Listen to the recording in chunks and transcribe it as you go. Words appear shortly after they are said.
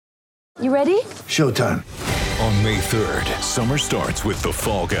You ready? Showtime. On May 3rd, summer starts with The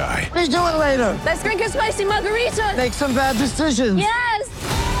Fall Guy. Let's do it later. Let's drink a spicy margarita. Make some bad decisions. Yes!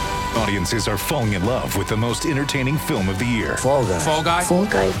 Audiences are falling in love with the most entertaining film of the year. Fall Guy. Fall Guy? Fall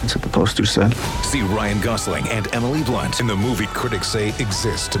Guy. That's what the poster said. See Ryan Gosling and Emily Blunt in the movie critics say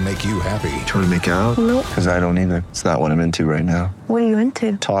exists to make you happy. Trying to make it out? Nope. Because I don't either. It's not what I'm into right now. What are you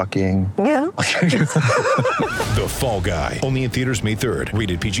into? Talking. Yeah. The Fall Guy. Only in theaters May 3rd.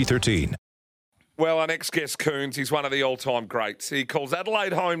 Rated PG-13. Well, our next guest, Coons, he's one of the all-time greats. He calls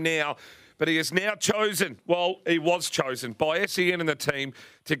Adelaide home now, but he is now chosen, he was chosen by SEN and the team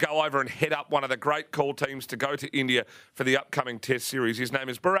to go over and head up one of the great call teams to go to India for the upcoming Test Series. His name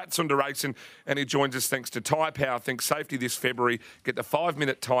is Bharat Sundaresan, and he joins us thanks to Tyre Power. Think safety this February. Get the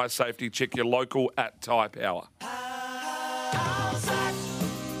 5-minute tyre safety. Check your local at Tyre Power.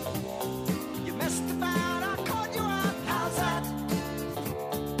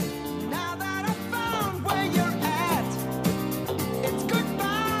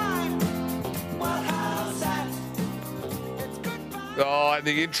 Oh, and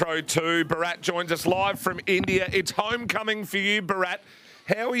the intro too. Bharat joins us live from India. It's homecoming for you, Bharat.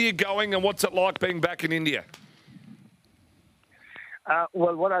 How are you going and what's it like being back in India?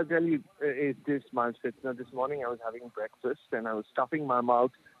 Well, what I'll tell you is this, Manfred. This morning I was having breakfast and I was stuffing my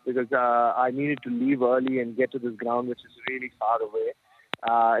mouth because I needed to leave early and get to this ground, which is really far away,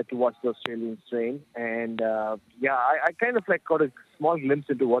 to watch the Australians train. And, I kind of like got a small glimpse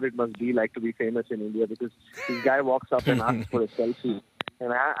into what it must be like to be famous in India because this guy walks up and asks for a selfie.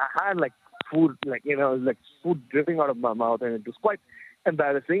 And I had like food, food dripping out of my mouth, and it was quite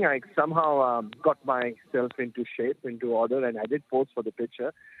embarrassing. I somehow got myself into shape, into order, and I did pose for the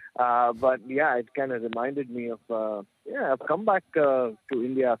picture. But yeah, it kind of reminded me of, I've come back to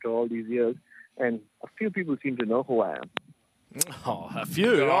India after all these years, and a few people seem to know who I am. Oh, a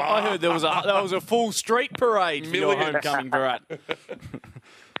few. I heard there was a full street parade for your homecoming, Bharat.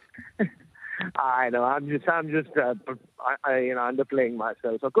 I know. I'm just underplaying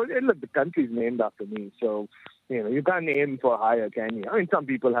myself. Of course, look, the country's named after me, so you can't aim for higher, can you? I mean, some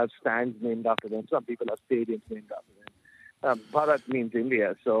people have stands named after them. Some people have stadiums named after them. Bharat means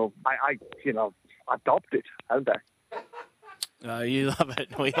India, so I topped it, haven't I? You love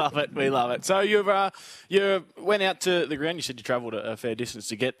it. We love it. We love it. So you went out to the ground. You said you travelled a fair distance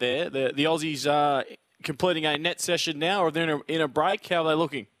to get there. The Aussies are completing a net session now, or they're in a break. How are they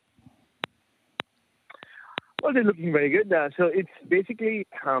looking? Well, they're looking very good. So it's basically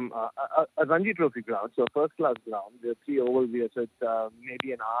a Ranji Trophy ground, so a first-class ground. There are 3 ovals here, so it's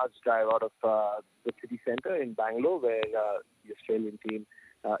maybe an hour's drive out of the city centre in Bangalore, where the Australian team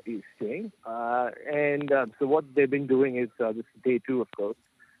is staying. So what they've been doing is, this is day 2, of course,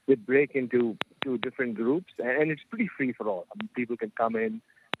 they break into 2 different groups, and it's pretty free for all. I mean, people can come in,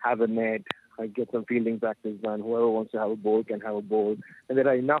 have a net, get some fielding practice done. Whoever wants to have a bowl can have a bowl. And there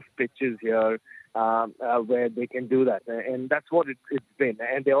are enough pitches here where they can do that. And that's what it's been.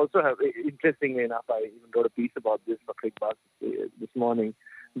 And they also have, interestingly enough, I even wrote a piece about this for CricBuzz this morning.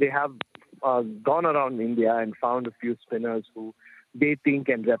 They have gone around India and found a few spinners who they think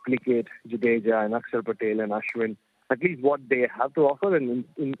can replicate Jadeja and Akshar Patel and Ashwin, at least what they have to offer. And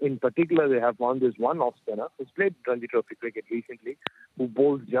in particular, they have found this one off-spinner who's played Ranji Trophy cricket recently, who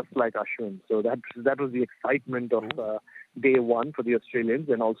bowls just like Ashwin. So that was the excitement of day 1 for the Australians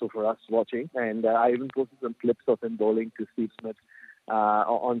and also for us watching. And I even posted some clips of him bowling to Steve Smith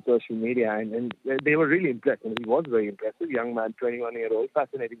on social media. And they were really impressed. And he was very impressive. Young man, 21-year-old,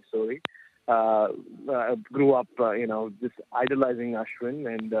 fascinating story. Grew up, just idolizing Ashwin,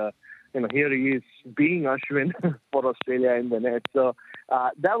 and here he is being Ashwin for Australia in the net. So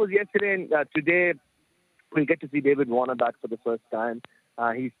that was yesterday, and today we'll get to see David Warner back for the first time.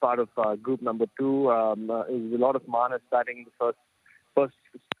 He's part of group number 2. There's a lot of Manas batting the first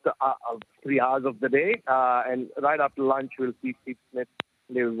 3 hours of the day, and right after lunch we'll see Steve Smith,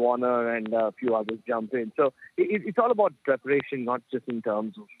 David Warner, and a few others jump in. So it's all about preparation, not just in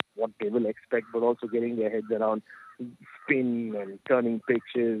terms of what they will expect, but also getting their heads around spin and turning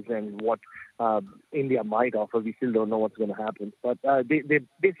pitches and what India might offer. We still don't know what's going to happen. But they're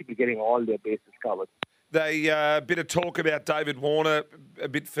basically getting all their bases covered. They a bit of talk about David Warner, a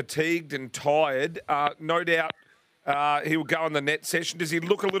bit fatigued and tired. No doubt he'll go on the net session. Does he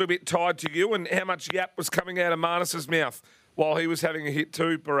look a little bit tired to you? And how much yap was coming out of Manas's mouth while he was having a hit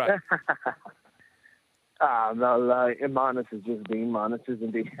too, Bharat? Manas is just being Manas,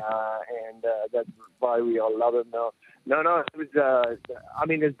 isn't he? And that's why we all love him. No. It was.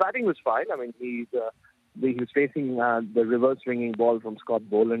 His batting was fine. I mean, he was facing the reverse swinging ball from Scott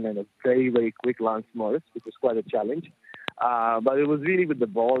Boland and a very, very quick Lance Morris, which was quite a challenge. But it was really with the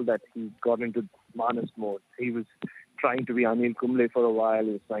ball that he got into Manas mode. He was trying to be Anil Kumble for a while.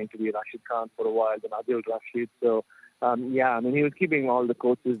 He was trying to be Rashid Khan for a while, then Adil Rashid. So, he was keeping all the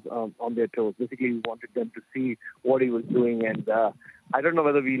coaches on their toes. Basically, he wanted them to see what he was doing. And I don't know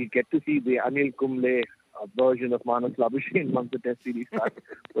whether we'll get to see the Anil Kumble version of Manas Labuschagne once the Test series starts,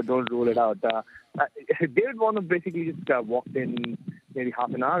 but don't rule it out. David Warner basically just walked in maybe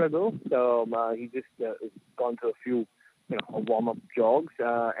half an hour ago. So he just gone through a few warm-up jogs.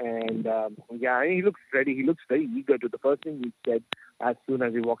 He looks ready. He looks very eager to. The first thing he said as soon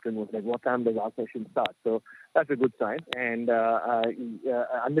as he walked in was like, what time does our session start? So that's a good sign. And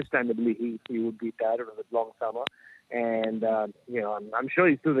understandably, he would be tired of a long summer. And, I'm sure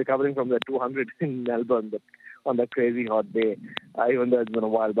he's still recovering from the 200 in Melbourne but on that crazy hot day, even though it's been a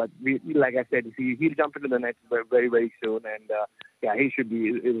while. But like I said, he'll jump into the net very, very soon. And, he should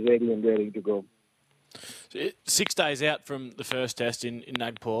be ready and raring to go. 6 days out from the first test in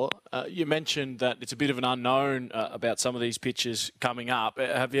Nagpur, you mentioned that it's a bit of an unknown about some of these pitches coming up.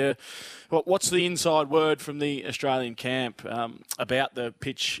 What's the inside word from the Australian camp about the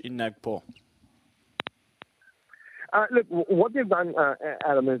pitch in Nagpur? Look, what they've done,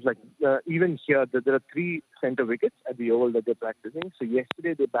 Adam, is even here, there are 3 centre wickets at the Oval that they're practicing. So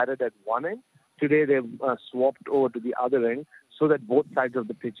yesterday they batted at one end. Today they've swapped over to the other end so that both sides of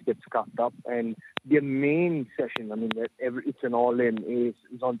the pitch get scuffed up. And their main session, it's an all-in,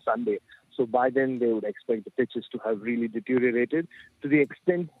 is on Sunday. So by then they would expect the pitches to have really deteriorated to the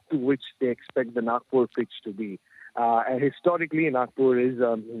extent to which they expect the Nagpur pitch to be. And historically, Nagpur is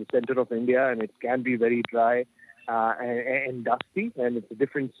in the centre of India, and it can be very dry and dusty, and it's a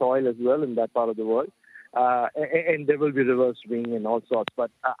different soil as well in that part of the world. And there will be reverse swing and all sorts.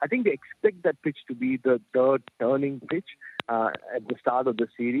 But I think they expect that pitch to be the third turning pitch at the start of the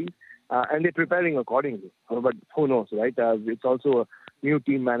series. And they're preparing accordingly. But who knows, right? It's also a new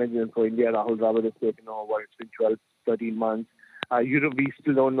team manager for India. Rahul Dravid has taken over. It's been 12, 13 months. We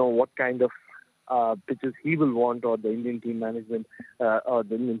still don't know what kind of pitches he will want, or the Indian team management or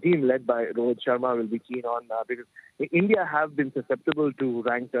the Indian team led by Rohit Sharma will be keen on, because India have been susceptible to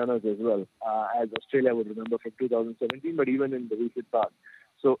rank turners as well, as Australia would remember from 2017, but even in the recent past.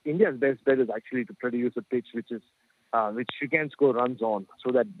 So India's best bet is actually to produce a pitch which you can score runs on,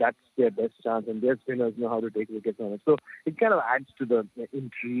 so that's their best chance, and their spinners know how to take wickets on it. So it kind of adds to the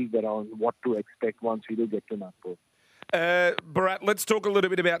intrigue around what to expect once we do get to Nagpur. Bharat, let's talk a little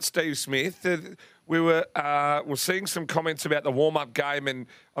bit about Steve Smith. We were seeing some comments about the warm-up game, and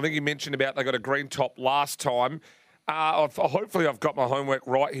I think you mentioned about they got a green top last time. Hopefully I've got my homework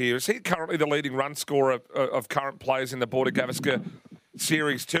right here. Is he currently the leading run scorer of current players in the Border Gavaskar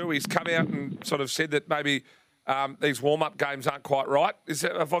Series 2? He's come out and sort of said that maybe these warm-up games aren't quite right.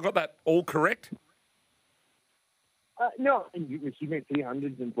 Have I got that all correct? No, he made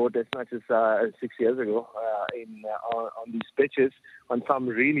 300s in 4 Test matches 6 years ago on these pitches, on some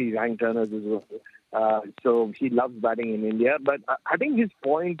really ranked turners as well. So he loves batting in India. But I think his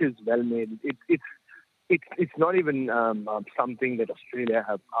point is well made. It's not even something that Australia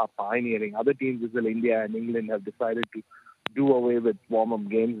are pioneering. Other teams as well, India and England, have decided to do away with warm-up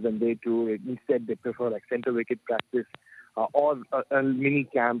games than they do. Instead, they prefer centre wicket practice. Or a mini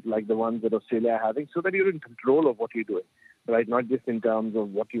camp like the ones that Australia are having, so that you're in control of what you're doing, right? Not just in terms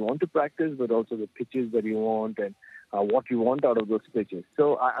of what you want to practice, but also the pitches that you want and what you want out of those pitches.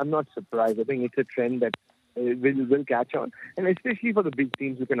 So I'm not surprised. I think it's a trend that will catch on, and especially for the big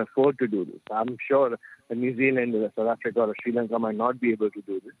teams who can afford to do this. I'm sure New Zealand or South Africa or Sri Lanka might not be able to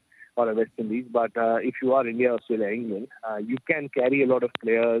do this, or a West Indies, but if you are India, Australia, England, you can carry a lot of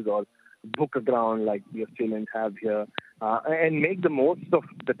players or book a ground like the Australians have here, and make the most of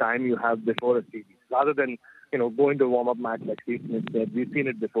the time you have before a series, rather than going to a warm-up match like Steve Smith said. We've seen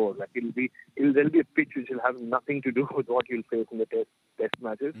it before. Like there'll be a pitch which will have nothing to do with what you'll face in the test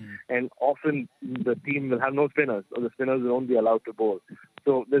matches, and often the team will have no spinners, or the spinners won't be allowed to bowl.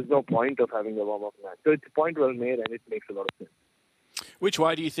 So there's no point of having a warm-up match. So it's a point well made, and it makes a lot of sense. Which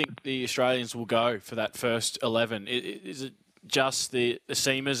way do you think the Australians will go for that first 11? Is it just the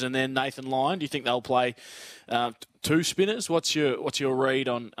seamers and then Nathan Lyon? Do you think they'll play 2 spinners? What's your read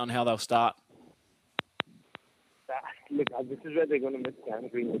on how they'll start? Look, this is where they're going to miss Cam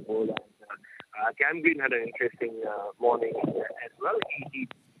Green before that. Cam Green had an interesting morning as well. He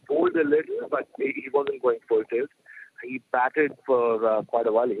bowled a little, but he wasn't going full tilt. He batted for quite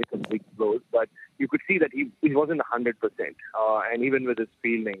a while. He hit some big blows, but you could see that he wasn't 100%, and even with his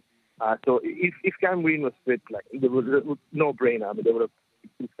fielding. So if Cam Green was fit, there was no brainer. They would have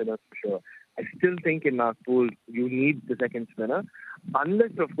 2 spinners for sure. I still think in Nagpur you need the second spinner,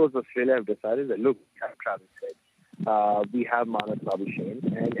 unless of course Australia have decided that look, Travis said we have Manas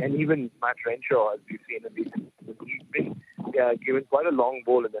Labuschagne, and even Matt Renshaw, as we've seen in recent seasons, he's been given quite a long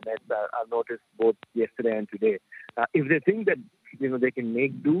ball in the net. I've noticed both yesterday and today. If they think that they can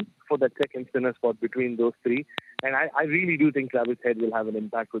make do for that second spinner spot between those three, and I really do think Travis Head will have an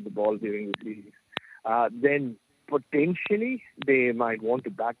impact with the ball during the series, then potentially they might want to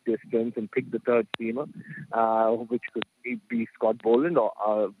back their strengths and pick the third seamer, which could be Scott Boland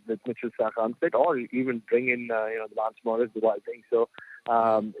or with Mitchell Stark-Armstead, or even bring in Lance Morris, the wild thing. So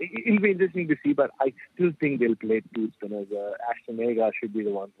it'll be interesting to see, but I still think they'll play two spinners. Ashton Agar should be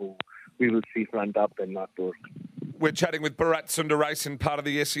the one who we will see front up and not Tork. We're chatting with Bharat Sundaresan, part of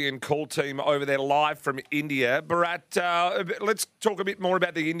the SEN call team over there live from India. Bharat, let's talk a bit more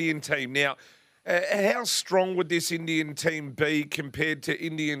about the Indian team. Now, how strong would this Indian team be compared to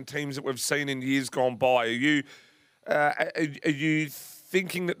Indian teams that we've seen in years gone by? Are you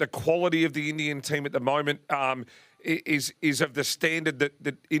thinking that the quality of the Indian team at the moment is of the standard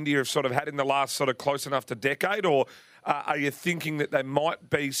that India have sort of had in the last sort of close enough to decade, or are you thinking that they might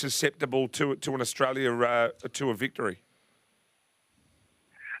be susceptible to an Australia to a victory?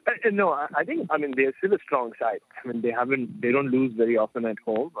 No, I think they're still a strong side. They don't lose very often at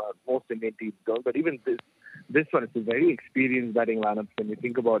home. Most Indian teams don't, but even this one, it's a very experienced batting lineup. When you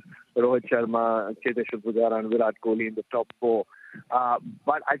think about Rohit Sharma, Cheteshwar Pujara, and Virat Kohli in the top four,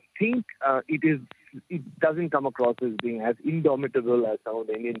 but I think it doesn't come across as being as indomitable as some of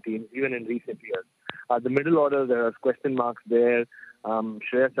the Indian teams, even in recent years. The middle order, there are question marks there.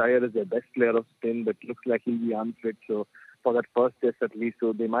 Shreyas Iyer is their best player of spin, but looks like he'll be unfit. So for that first test at least,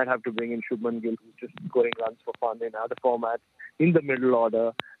 so they might have to bring in Shubman Gill, who's just scoring runs for fun in other formats. In the middle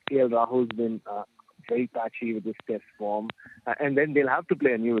order, KL Rahul's been very patchy with his test form. And then they'll have to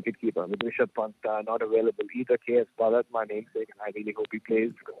play a new wicketkeeper with Rishabh Pant not available. Either KS Bharat, my namesake, and I really hope he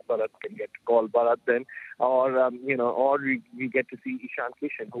plays because Bharat can get to call Bharat then, or we get to see Ishan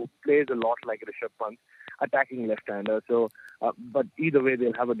Kishan, who plays a lot like Rishabh Pant, attacking left-hander. So, but either way,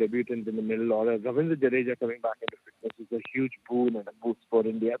 they'll have a debutant in the middle order. Ravindra Jadeja coming back into fitness is a huge boon and a boost for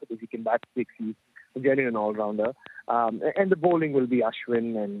India because he can bat six. He's a genuine all-rounder. And the bowling will be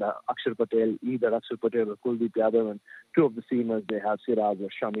Ashwin and Akshar Patel, either Akshar Patel or Kuldeep Yadav, and two of the seamers they have, Siraj or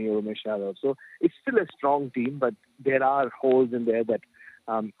Shami or Umesh Yadav. So it's still a strong team, but there are holes in there that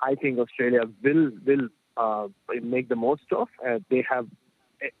I think Australia will make the most of. They have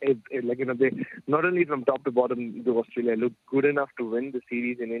they not only from top to bottom do Australia look good enough to win the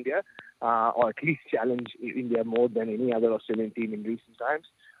series in India, or at least challenge India more than any other Australian team in recent times.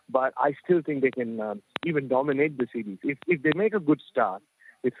 But I still think they can even dominate the series if they make a good start.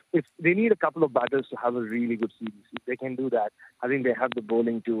 If they need a couple of batters to have a really good series, if they can do that, I think they have the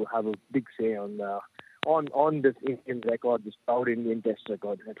bowling to have a big say on this Indian record, this proud Indian Test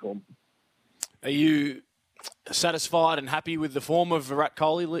record at home. Are you satisfied and happy with the form of Virat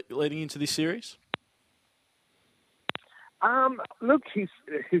Kohli leading into this series? Look, his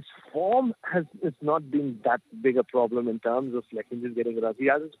form has not been that big a problem in terms of him just getting runs. He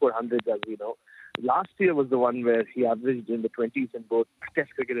hasn't scored hundreds, as we know. Last year was the one where he averaged in the 20s in both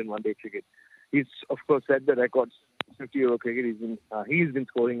Test cricket and One-Day cricket. He's of course set the records 50-over cricket. He's been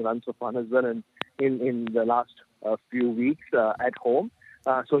scoring runs for fun as well, and in the last few weeks at home.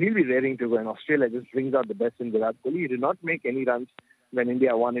 So he'll be raring to go, and Australia just brings out the best in Virat Kohli. He did not make any runs when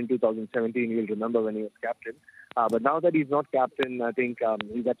India won in 2017. You'll remember when he was captain. But now that he's not captain, I think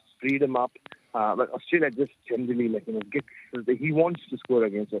that's freed him up. But Australia just generally, he wants to score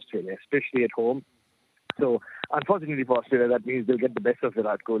against Australia, especially at home. So, unfortunately for Australia, that means they'll get the best of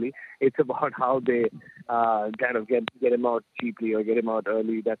Virat Kohli. It's about how they kind of get him out cheaply or get him out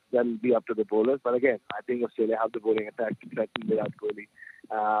early. That'll be up to the bowlers. But again, I think Australia have the bowling attack to threaten Virat Kohli.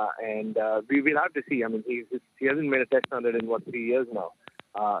 And we will have to see. I mean, he hasn't made a Test 100 in, 3 years now.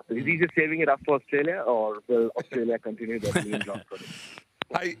 So is he just saving it up for Australia, or will Australia continue their clean block for him?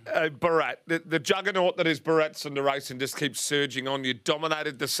 Hey, Bharat, the juggernaut that is Bharat Sundaresan just keeps surging on. You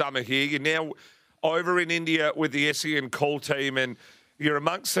dominated the summer here. You're now over in India with the SEN call team, and you're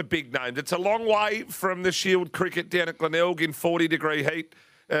amongst the big names. It's a long way from the Shield cricket down at Glenelg in 40-degree heat.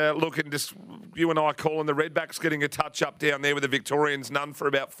 Looking, just you and I calling the Redbacks getting a touch up down there with the Victorians, none for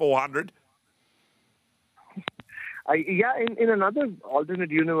about 400. In another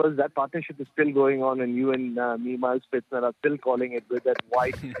alternate universe, that partnership is still going on, and you and me, Miles Spitzner, are still calling it with that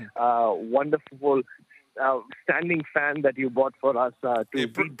white, wonderful standing fan that you bought for us.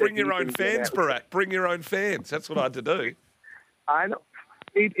 Bring your own fans, Bharat. Bring your own fans. That's what I had to do. I know.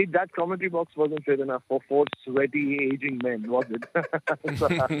 That commentary box wasn't fit enough for four sweaty, aging men, was it?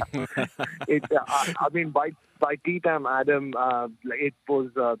 By tea time, Adam, it was...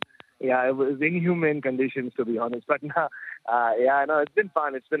 yeah, it was inhumane conditions, to be honest. But yeah, no, it's been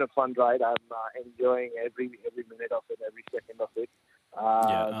fun. It's been a fun ride. I'm enjoying every minute of it, every second of it.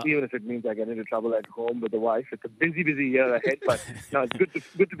 Even if it means I get into trouble at home with the wife. It's a busy year ahead, but no, it's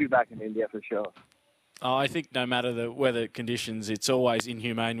good to be back in India for sure. Oh, I think no matter the weather conditions, it's always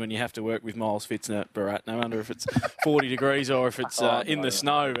inhumane when you have to work with Miles Fitzner, Bharat. No matter if it's 40 degrees or if it's in the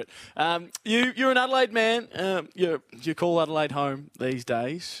snow. But you're an Adelaide man. You call Adelaide home these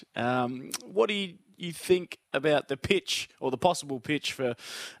days. What do you think about the pitch or the possible pitch for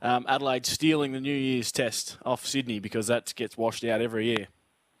Adelaide stealing the New Year's test off Sydney, because that gets washed out every year?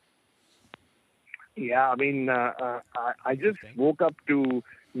 Yeah, I mean, I just woke up to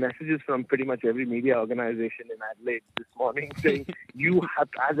messages from pretty much every media organization in Adelaide this morning saying, you have,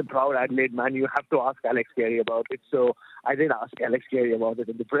 as a proud Adelaide man, you have to ask Alex Carey about it. So I did ask Alex Carey about it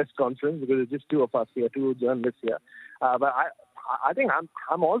at the press conference, because it's just two of us here, two journalists here. But I think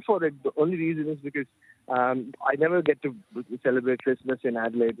I'm all for it. The only reason is because I never get to celebrate Christmas in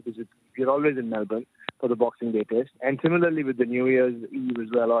Adelaide, because you're always in Melbourne for the Boxing Day test. And similarly with the New Year's Eve as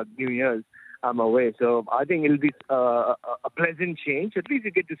well, or New Year's, I'm away. So I think it'll be a pleasant change. At least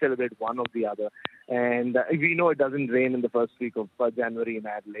you get to celebrate one or the other. And we know it doesn't rain in the first week of January in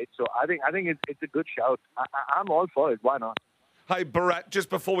Adelaide. So I think it's a good shout. I'm all for it. Why not? Hey, Bharat, just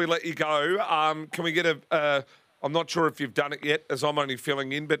before we let you go, can we get I'm not sure if you've done it yet, as I'm only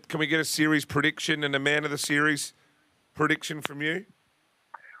filling in, but can we get a series prediction and a man of the series prediction from you?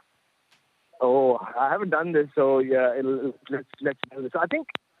 Oh, I haven't done this, so yeah, let's do this. I think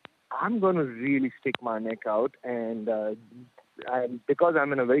I'm going to really stick my neck out, and because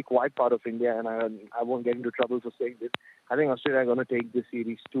I'm in a very quiet part of India, and I won't get into trouble for saying this, I think Australia are going to take this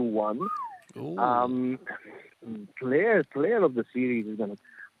series 2-1. Player of the series is going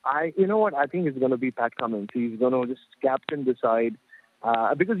to... you know what? I think it's going to be Pat Cummins. He's going to just captain the side.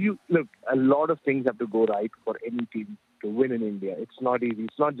 Because a lot of things have to go right for any team to win in India. It's not easy.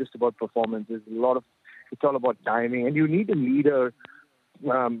 It's not just about performances. It's all about timing, and you need a leader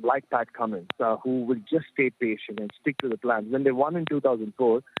like Pat Cummins, who will just stay patient and stick to the plan. When they won in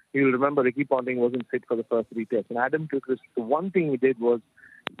 2004, you'll remember Ricky Ponting wasn't fit for the first 3 tests. And Adam Gilchrist, the one thing he did was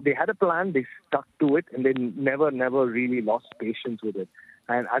they had a plan, they stuck to it, and they never really lost patience with it.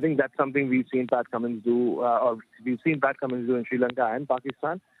 And I think that's something we've seen Pat Cummins do, in Sri Lanka and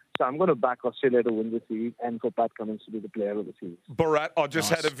Pakistan. So I'm going to back Australia to win the series and for Pat Cummins to be the player of the series. Bharat, I just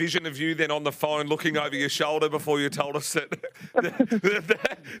had a vision of you then on the phone looking over your shoulder before you told us that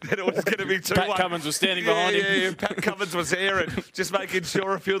it was going to be 2-1. Pat Cummins was standing behind him. Yeah, Pat Cummins was there and just making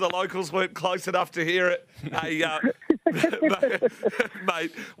sure a few of the locals weren't close enough to hear it. Hey,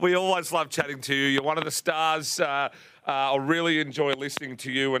 mate, we always love chatting to you. You're one of the stars. I really enjoy listening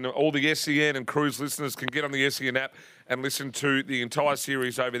to you, and all the SEN and Cruise listeners can get on the SEN app and listen to the entire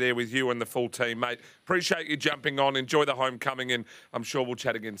series over there with you and the full team, mate. Appreciate you jumping on. Enjoy the homecoming, and I'm sure we'll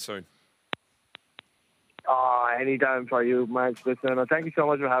chat again soon. Anytime for you, my listener. Thank you so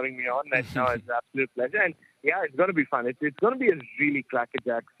much for having me on. It's an absolute pleasure. And yeah, it's going to be fun. It's going to be a really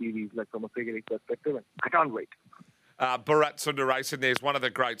crackerjack series, like from a cricketing perspective. And I can't wait. Bharat Sundaresan, there's one of the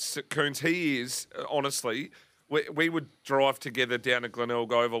greats. Coons, he is, honestly... We would drive together down to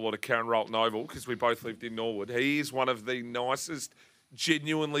Glenelg Oval or to Karen Rolton Oval because we both lived in Norwood. He is one of the nicest,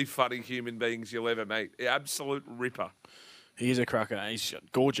 genuinely funny human beings you'll ever meet. Absolute ripper. He is a cracker. He's got a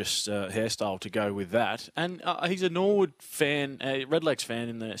gorgeous hairstyle to go with that. And he's a Norwood fan, Redlegs fan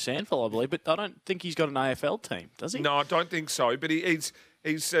in the Sandful, I believe, but I don't think he's got an AFL team, does he? No, I don't think so. But he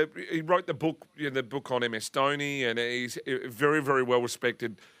wrote the book on MS Dhoni, and he's a very, very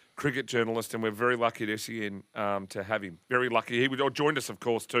well-respected cricket journalist, and we're very lucky at SEN to have him. Very lucky. He joined us, of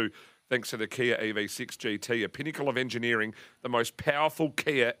course, too, thanks to the Kia EV6 GT, a pinnacle of engineering, the most powerful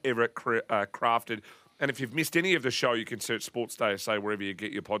Kia ever crafted. And if you've missed any of the show, you can search Sports Day SA wherever you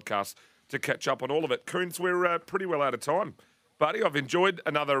get your podcasts to catch up on all of it. Coons, we're pretty well out of time. Buddy, I've enjoyed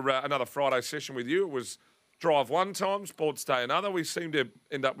another Friday session with you. It was Drive one time, Sports Day another. We seem to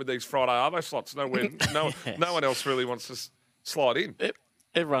end up with these Friday Arvo slots. No one else really wants to slide in.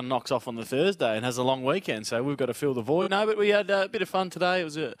 Everyone knocks off on the Thursday and has a long weekend, so we've got to fill the void. No, but we had a bit of fun today. It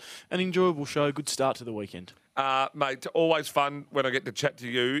was an enjoyable show. Good start to the weekend. Mate, always fun when I get to chat to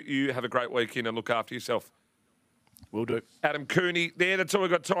you. You have a great weekend and look after yourself. Will do. Adam Cooney there. That's all we've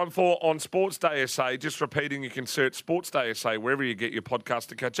got time for on Sports Day SA. Just repeating, you can search Sports Day SA wherever you get your podcast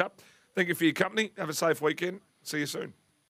to catch up. Thank you for your company. Have a safe weekend. See you soon.